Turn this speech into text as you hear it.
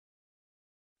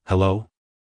Hello?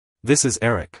 This is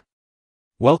Eric.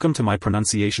 Welcome to my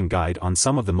pronunciation guide on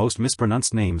some of the most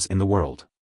mispronounced names in the world.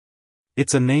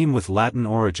 It's a name with Latin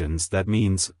origins that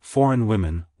means, foreign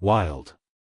women, wild.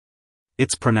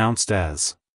 It's pronounced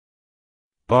as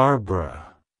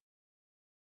Barbara.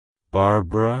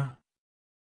 Barbara.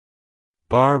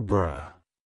 Barbara.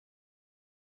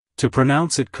 To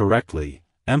pronounce it correctly,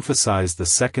 emphasize the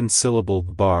second syllable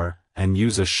bar and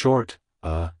use a short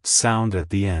sound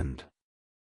at the end.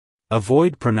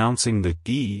 Avoid pronouncing the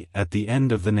g at the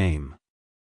end of the name.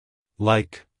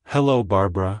 Like, hello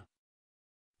Barbara.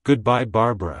 Goodbye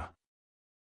Barbara.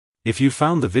 If you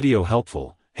found the video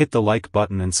helpful, hit the like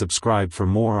button and subscribe for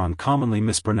more on commonly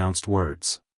mispronounced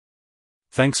words.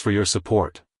 Thanks for your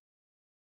support.